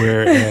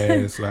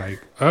 Whereas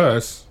like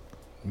us,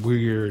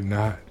 we're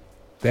not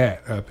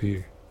that up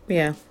here.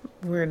 Yeah.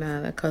 We're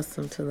not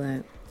accustomed to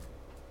that.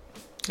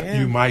 Yeah.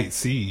 You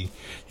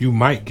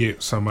might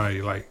get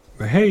somebody like,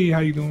 hey, how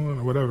you doing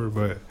or whatever,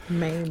 but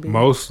maybe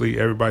mostly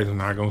everybody's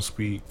not gonna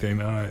speak. They're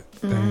not.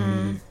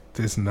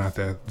 It's not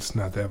that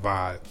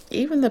vibe.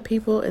 Even the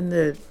people in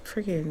the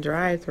freaking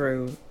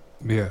drive-through.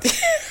 Yeah.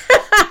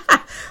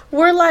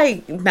 We're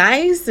like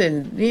nice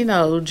and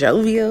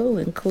jovial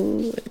and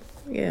cool.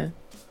 Yeah.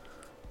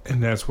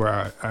 And that's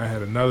where I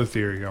had another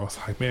theory. I was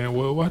like, man,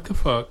 well, what the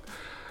fuck?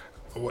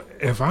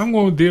 If I'm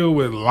gonna deal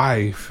with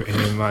life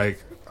and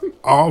like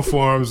all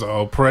forms of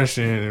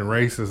oppression and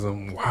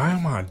racism. Why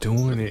am I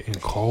doing it in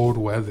cold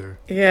weather?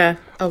 Yeah.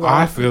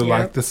 I feel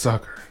like the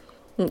sucker.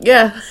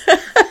 Yeah.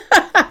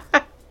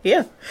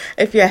 Yeah.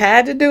 If you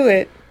had to do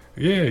it.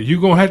 Yeah, you're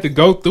going to have to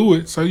go through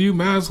it, so you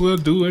might as well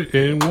do it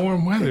in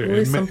warm weather.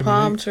 With some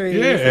palm trees.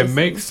 Yeah, it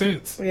makes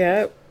sense.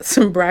 Yeah,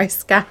 some bright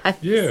skies.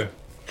 Yeah.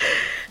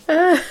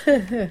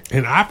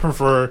 And I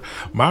prefer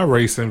my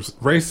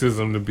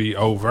racism to be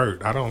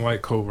overt. I don't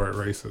like covert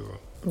racism.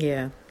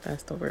 Yeah,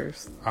 that's the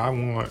worst. I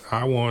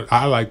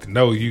like to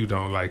know you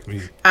don't like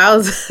me. I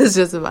was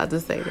just about to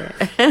say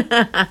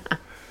that.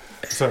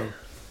 So,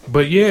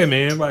 but yeah,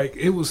 man, like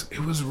it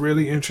was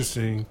really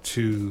interesting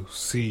to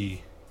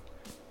see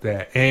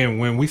that. And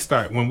when we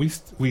spent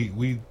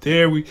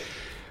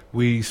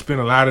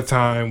a lot of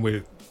time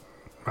with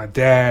my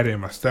dad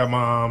and my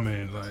stepmom,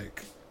 and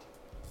like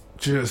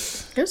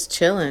just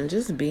chilling,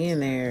 just being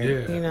there.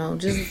 Yeah. You know,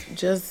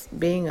 just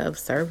being of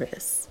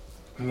service.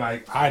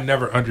 Like I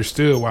never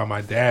understood why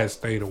my dad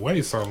stayed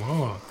away so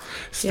long,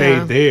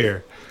 stayed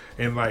there.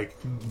 And like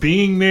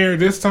being there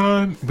this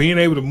time, being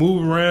able to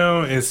move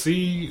around and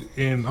see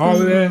and all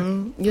of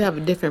that. You have a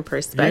different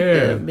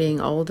perspective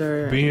being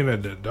older. Being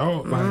an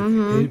adult, like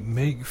it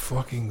makes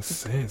fucking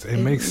sense. It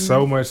makes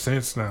so much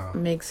sense now. It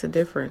makes a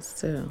difference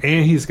too.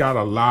 And he's got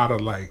a lot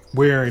of like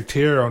wear and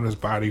tear on his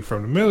body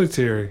from the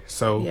military.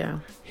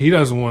 So he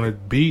doesn't want to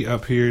be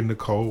up here in the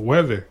cold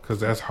weather because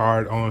that's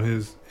hard on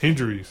his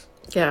injuries.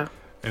 Yeah.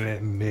 And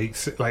it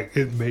makes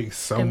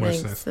so much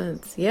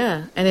sense.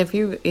 Yeah.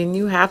 And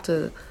you have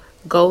to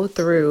go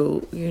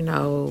through, you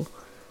know,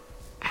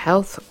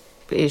 health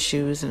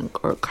issues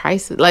or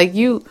crisis, like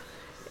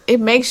it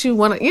makes you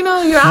want to, you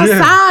know, you're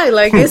outside,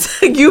 like it's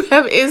like you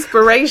have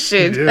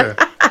inspiration to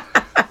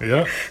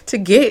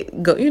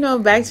go, you know,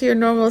 back to your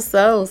normal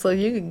self, so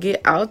you can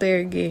get out there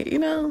and get, you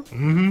know,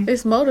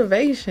 it's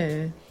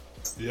motivation.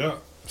 Yeah.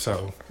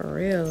 So for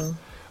real,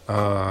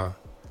 I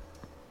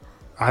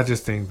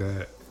just think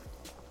that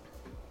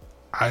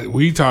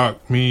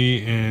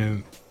me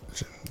and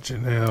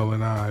Janelle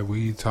and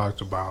we talked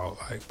about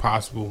like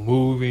possible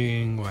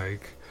moving,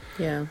 like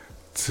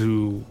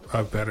to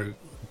a better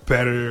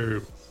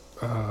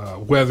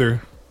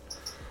weather.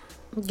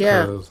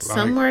 Yeah,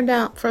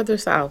 somewhere further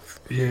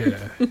south.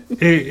 Yeah,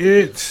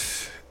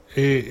 it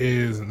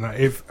is not.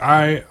 If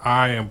I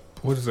am,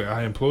 what is it?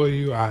 I employ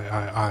you.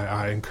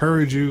 I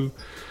encourage you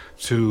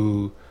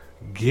to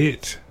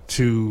get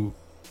to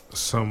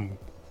some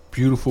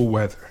beautiful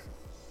weather.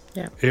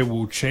 Yeah, it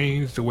will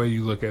change the way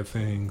you look at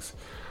things.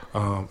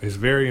 It's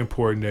very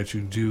important that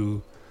you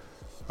do,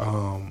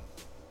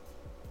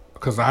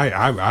 because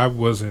I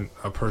wasn't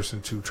a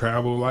person to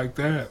travel like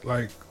that.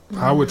 Like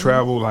I would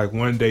travel like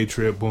 1 day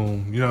trip,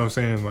 boom. You know what I'm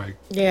saying? Like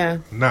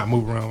not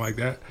move around like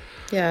that.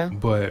 Yeah.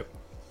 But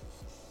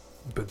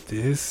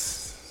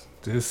this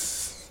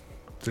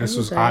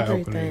was eye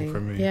opening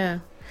for me. Yeah,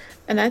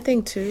 and I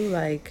think too,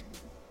 like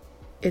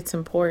it's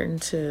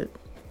important to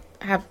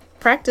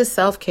practice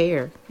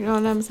self-care. You know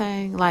what I'm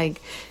saying? Like,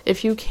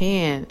 if you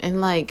can,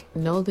 and like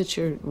know that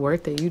you're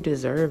worth it, you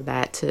deserve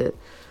that, to,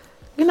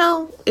 you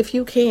know, if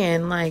you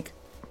can, like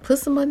put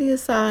some money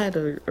aside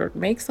or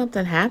make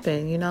something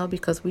happen, you know,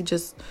 because we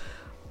just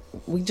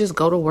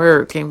go to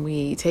work and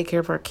we take care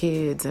of our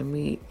kids and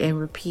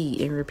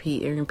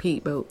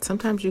repeat. But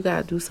sometimes you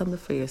gotta do something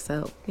for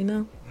yourself, you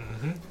know,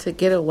 to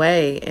get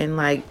away and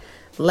like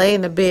lay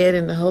in the bed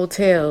in the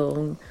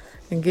hotel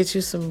and get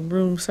you some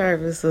room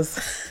services.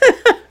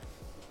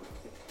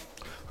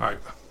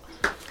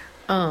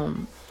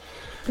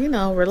 You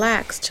know,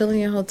 relax, chill in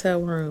your hotel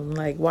room,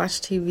 like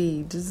watch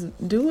TV, just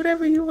do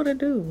whatever you want to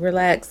do,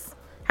 relax,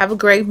 have a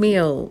great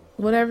meal,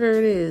 whatever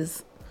it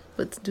is,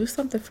 but do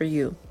something for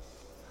you.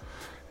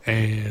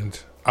 And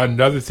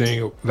another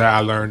thing that I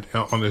learned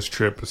on this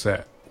trip is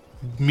that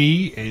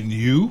me and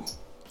you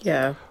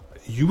and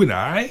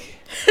I,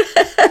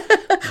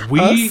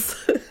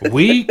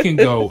 we can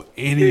go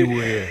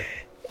anywhere.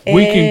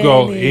 We can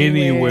go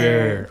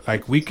anywhere.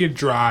 Like we could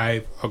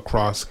drive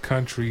across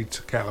country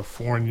to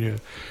California,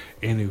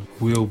 and it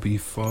will be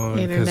fun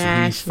because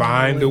we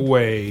find a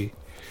way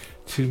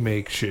to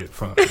make shit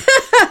fun.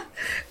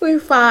 We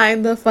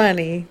find the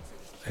funny,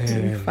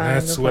 and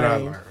that's what I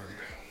learned.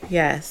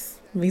 Yes,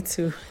 me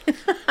too.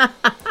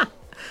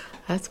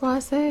 That's why I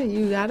said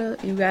you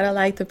gotta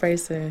like the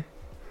person.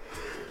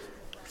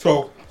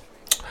 So,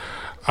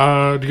 do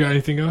you got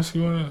anything else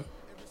you wanna?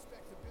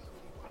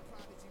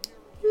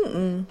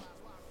 I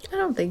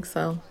don't think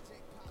so.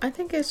 I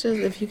think it's just,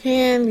 if you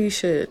can, you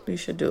should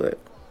do it.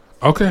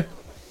 Okay.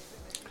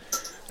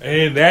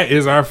 And that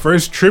is our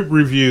first trip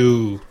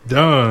review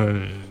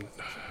done.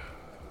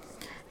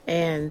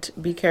 And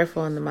be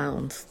careful in the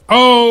mountains.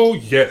 Oh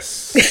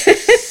yes.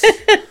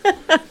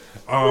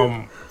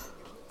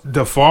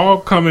 The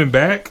fog coming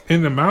back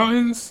in the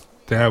mountains,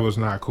 that was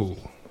not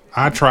cool.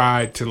 I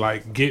tried to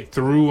like get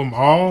through them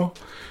all.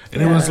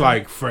 And it was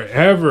like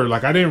forever.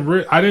 Like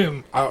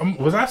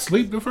was I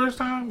asleep the first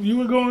time you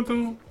were going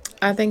through?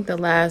 I think the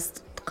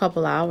last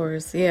couple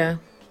hours, yeah.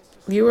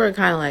 You were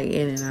kind of like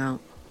in and out.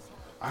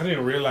 I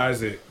didn't realize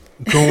that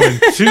going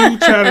to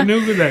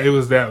Chattanooga that it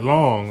was that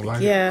long.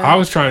 Like, Yeah. I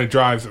was trying to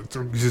drive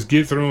just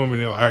get through them,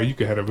 and they're like, all right, you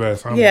can have the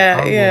best. I'm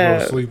gonna go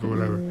to sleep or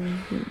whatever.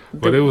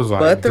 But it was like,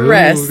 but the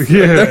rest,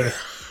 yeah.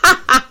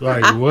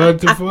 Like, what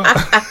the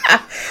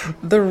fuck?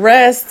 The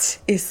rest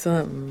is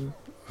something.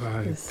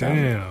 Like,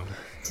 damn.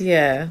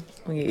 Yeah,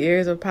 when your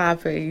ears are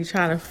popping, you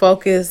trying to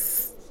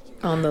focus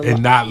on the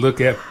and not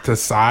look at the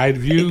side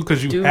view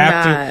because you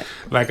have to.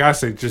 Like I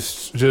said,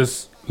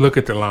 just look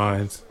at the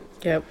lines.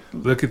 Yep.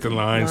 Look at the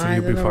lines and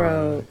you'll be fine.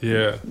 Road.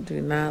 Yeah.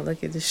 Do not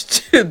look at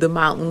the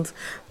mountains.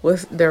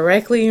 What's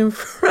directly in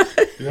front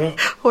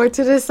or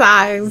to the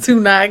sides. Do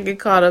not get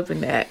caught up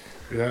in that.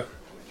 Yeah.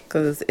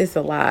 Because it's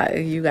a lot.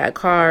 You got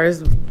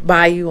cars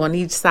by you on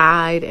each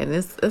side, and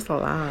it's a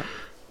lot.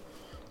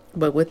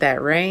 But with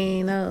that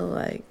rain, though,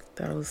 like,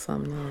 that was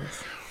something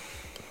else.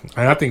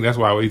 And I think that's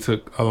why we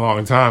took a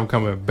long time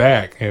coming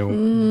back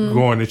and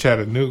going to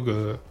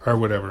Chattanooga or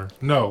whatever.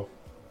 No.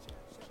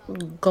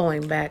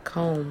 Going back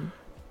home.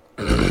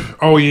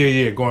 Oh,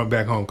 yeah, going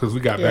back home because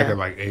we got back at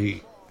like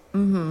 8.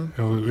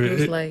 Mm-hmm. It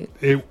was late.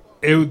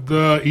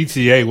 The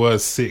ETA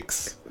was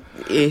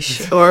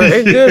 6-ish. Or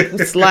a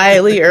good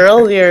slightly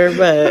earlier,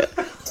 but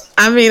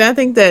I mean, I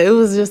think that it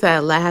was just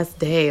that last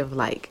day of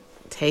like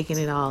taking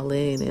it all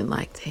in and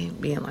like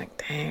being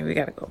like, dang, we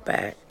gotta go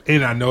back.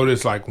 And I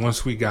noticed like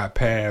once we got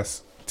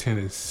past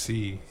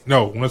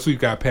once we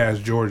got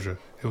past Georgia,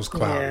 it was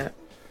cloudy.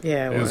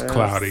 Yeah, it was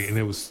cloudy and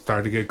it was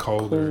starting to get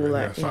colder. Cool,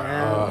 and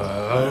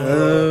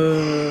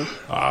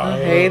I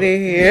hate it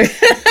here.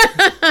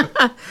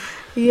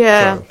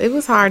 Yeah, so, it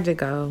was hard to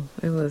go.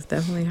 It was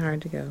definitely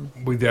hard to go.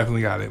 We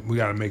definitely got it. We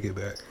got to make it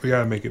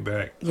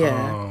back.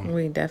 Yeah,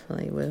 we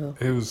definitely will.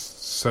 It was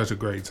such a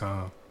great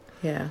time.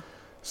 Yeah.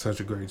 Such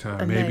a great time.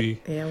 And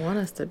maybe they want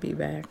us to be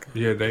back.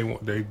 Yeah, they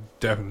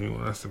definitely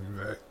want us to be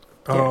back.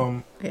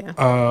 What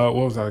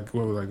was I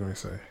going to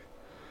say?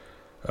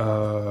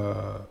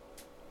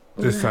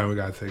 This time we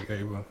got to take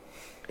Ava.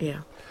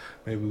 Yeah.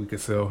 Maybe we could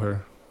sell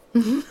her.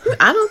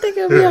 I don't think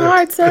it'll be a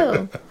hard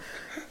sell.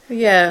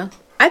 Yeah.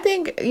 I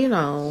think,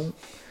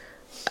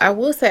 I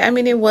will say, I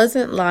mean, it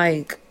wasn't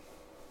like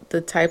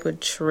the type of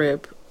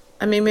trip.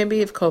 I mean,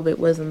 maybe if COVID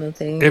wasn't a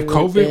thing. If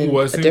COVID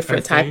wasn't a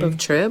different type of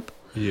trip.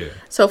 Yeah.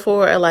 So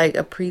for a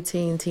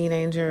preteen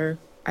teenager,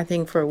 I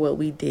think for what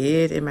we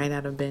did, it might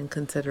not have been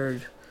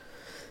considered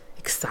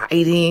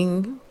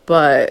exciting,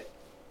 but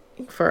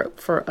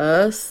for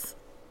us,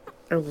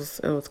 it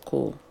was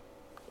cool.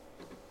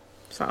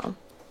 So.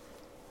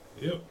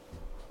 Yep.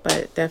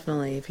 But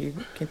definitely, if you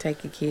can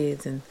take your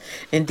kids and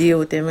deal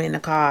with them in the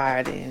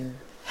car, then.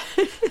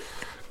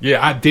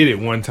 Yeah, I did it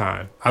one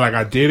time.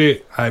 I did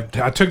it. I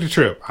took the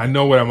trip. I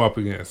know what I'm up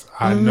against.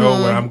 I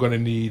know what I'm going to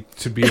need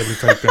to be able to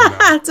take them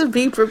out. To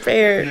be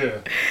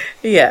prepared.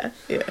 Yeah.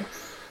 Yeah.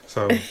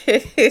 So,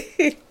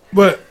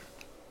 but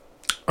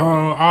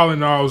all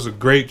in all, it was a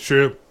great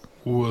trip.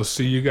 We'll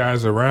see you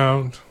guys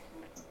around.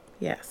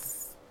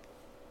 Yes.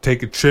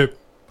 Take a trip.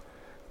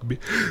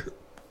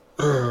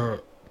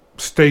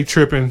 Stay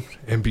tripping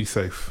and be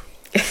safe.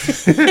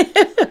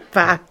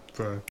 Bye.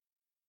 Bye.